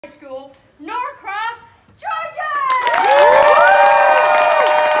School, Norcross, Georgia!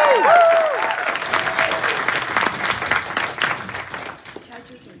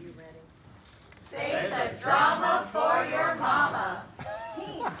 Judges, are you ready? Save the drama for your mama.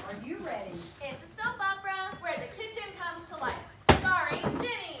 Team, are you ready? It's a soap opera where the kitchen comes to life. Starring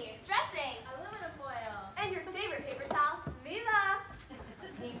Vinny, dressing, aluminum foil, and your favorite paper towel, Viva.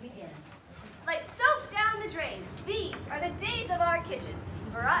 Team, begin. Like soap down the drain, these are the days of our kitchen.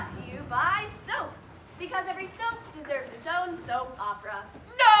 Brought to you by soap. Because every soap deserves its own soap opera.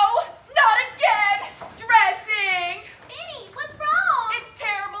 No, not again! Dressing! Vinny, what's wrong? It's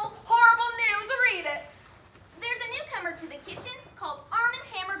terrible, horrible news. Read it. There's a newcomer to the kitchen called Arm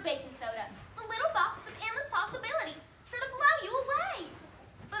 & Hammer Baking Soda. The little box of endless possibilities, sure to blow you away.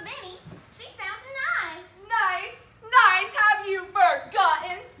 But Vinny, she sounds nice. Nice, nice. Have you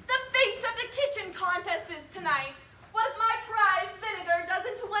forgotten? The face of the kitchen contest is tonight. What if my prize vinegar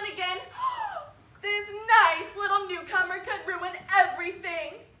doesn't win again? This nice little newcomer could ruin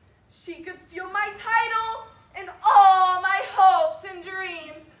everything. She could steal my title and all my hopes and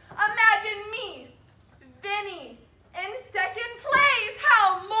dreams. Imagine me, Vinny, in second place.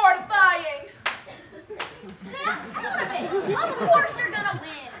 How mortifying. Snap out of it. Of course you're gonna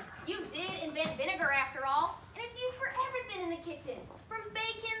win. You did invent vinegar after all, and it's used for everything in the kitchen. From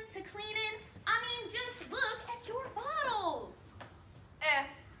bacon to cleaning. I mean, just look at your bottles.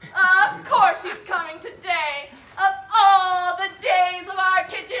 Of course she's coming today. Of all the days of our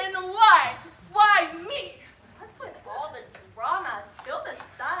kitchen, why? Why me? What's with all the drama? Spill the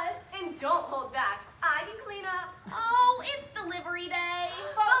suds. And don't hold back. I can clean up. Oh, it's delivery day.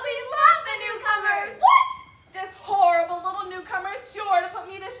 But we love the newcomers. What? This horrible little newcomer is sure to put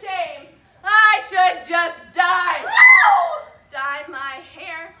me to shame. I should just die. No! Dye my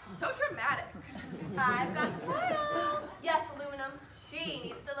hair. So dramatic. I've got the bottles. Yes, aluminum. She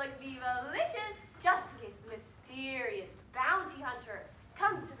needs to look vivalicious, just in case the mysterious bounty hunter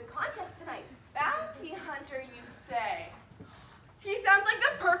comes to the contest tonight. Bounty hunter, you say? He sounds like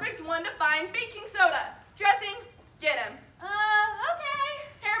the perfect one to find baking soda. Dressing, get him. Okay.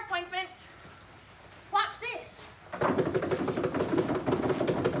 Hair appointment. Watch this.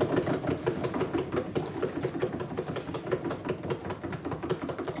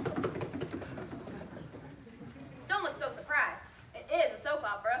 Don't look so surprised. It is a soap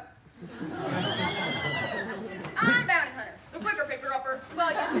opera. I'm Bounty Hunter, the quicker picker-upper.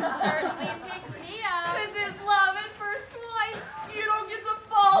 Well, you can certainly pick me up. This is love at first sight. You don't get to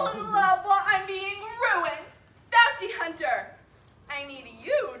fall in love while I'm being ruined. Bounty hunter, I need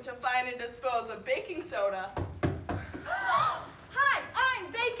you to find and dispose of baking soda. Hi,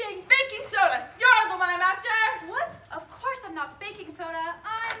 I'm baking soda. You're the one I'm after. What? Of course I'm not baking soda.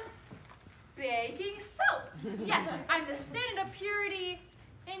 I'm baking soap. Yes, I'm the standard of purity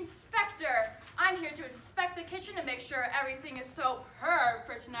inspector. I'm here to inspect the kitchen and make sure everything is superb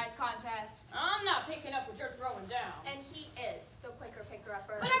for tonight's contest. I'm not picking up what you're throwing down. And he is the quicker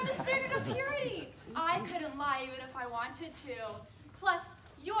picker-upper. But I'm the standard of purity. I couldn't lie even if I wanted to. Plus,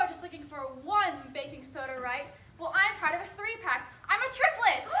 you're just looking for one baking soda, right? Well, I'm part of a 3-pack. I'm a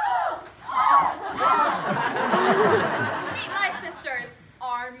triplet. Meet my sisters,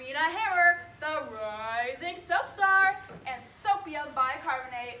 Armina Hammer, the rising soap star, and Soapium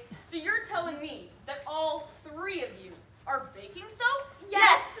bicarbonate. So you're telling me that all 3 of you are baking soap?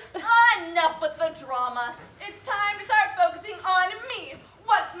 Yes. Enough with the drama. It's time to start focusing on me.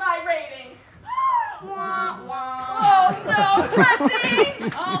 What's my rating? Wah, wah. Oh no,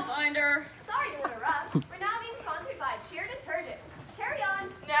 pressing! I'll find her. Sorry to interrupt. We're now being sponsored by Cheer Detergent. Carry on.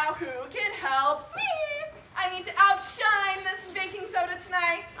 Now who can help me? I need to outshine this baking soda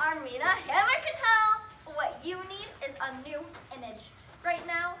tonight. Armina Hammer can help. What you need is a new image. Right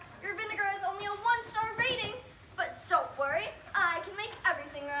now, your vinegar has only a 1-star rating. But don't worry, I can make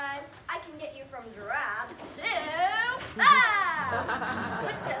everything rise. I can get you from drab to fab.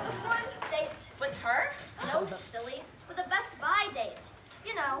 With just one date. With her? No, silly. With a best buy date.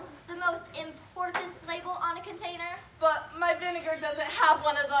 You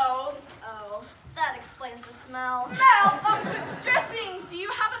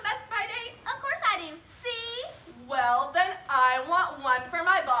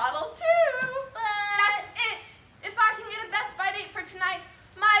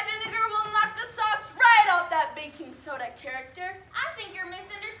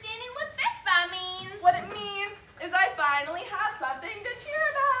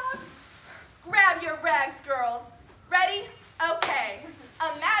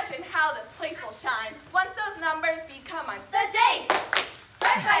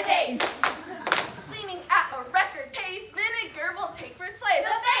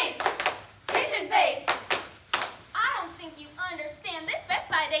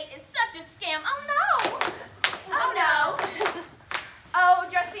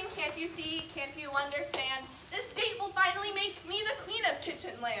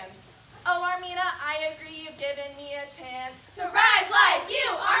Oh, Armina, I agree you've given me a chance to rise like you,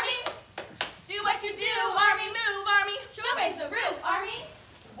 Army. Do what you do, Army, move, Army. She'll raise the roof, Army.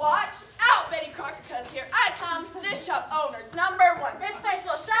 Watch out, Betty Crocker, cause here I come, this shop owner's #1. This place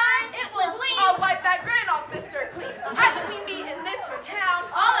will shine, it will gleam. I'll wipe that grin off, Mr. Clean. I'm the queen bee in this here town.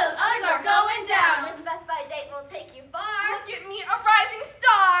 All those others are going down. This Best Buy date will take you far. Look at me, a rising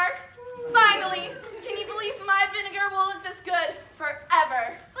star. Finally, can you believe my vinegar will look this good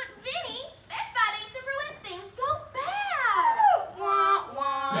forever? But Vinny, Best Buy dates are for when things go bad. Wah,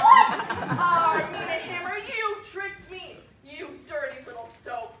 wah. Armina Hammer, you tricked me. You dirty little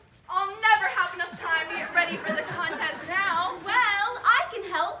soap. I'll never have enough time to get ready for the contest now. Well, I can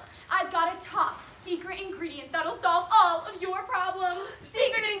help. I've got a top secret ingredient that'll solve all of your problems.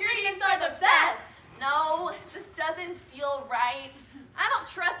 Secret ingredients are the best. No, this doesn't feel right. I don't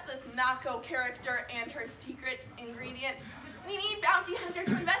trust this Nako character and her secret ingredient. We need Bounty Hunter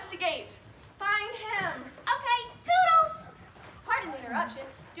to investigate. Find him. Okay, toodles. Pardon the interruption.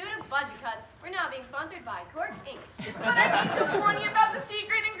 Due to budget cuts, we're now being sponsored by Cork Inc. But I need to warn you about the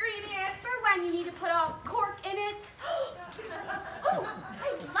secret ingredient. For when you need to put a cork in it. Ooh, I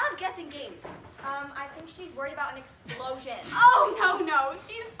love guessing games. I think she's worried about an explosion. Oh, no.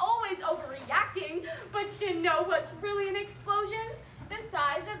 She's always overreacting. But you know what's really an explosion? The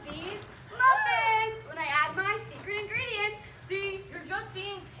size of these muffins when I add my secret ingredient. See, you're just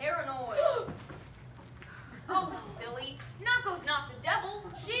being paranoid. Oh, silly. Nako's not the devil.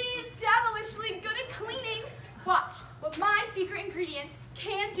 She's devilishly good at cleaning. Watch what my secret ingredient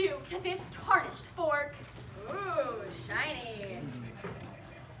can do to this tarnished fork. Ooh, shiny.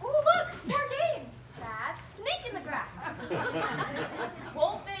 Ooh, look, more games. That's snake in the grass.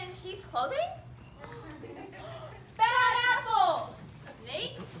 Wolf in sheep's clothing? Bad apple.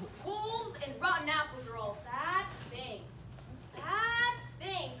 Snakes, wolves, and rotten apples are all bad things. Bad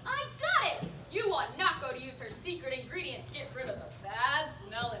things. I got it. You want Nako to use her secret ingredient to get rid of the bad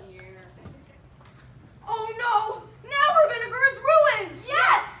smell in here. Oh no! Now her vinegar is ruined!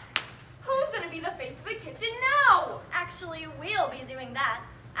 Yes! Who's gonna be the face of the kitchen now? Actually, we'll be doing that.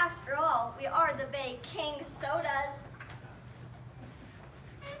 After all, we are the Bay King Sodas.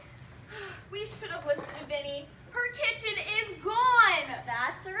 We should have listened to Vinny. Her kitchen is gone!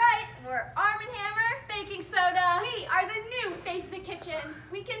 That's right. We're Arm & Hammer Baking Soda. We are the new face of the kitchen.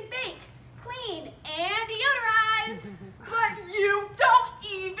 We can bake, clean, and deodorize. But you don't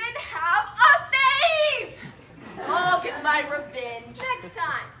even have a face! I'll get my revenge. Next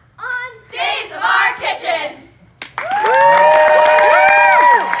time on Days of Our Kitchen.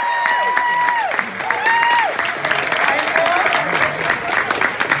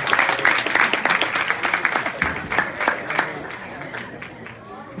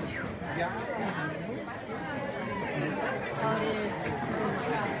 Yeah.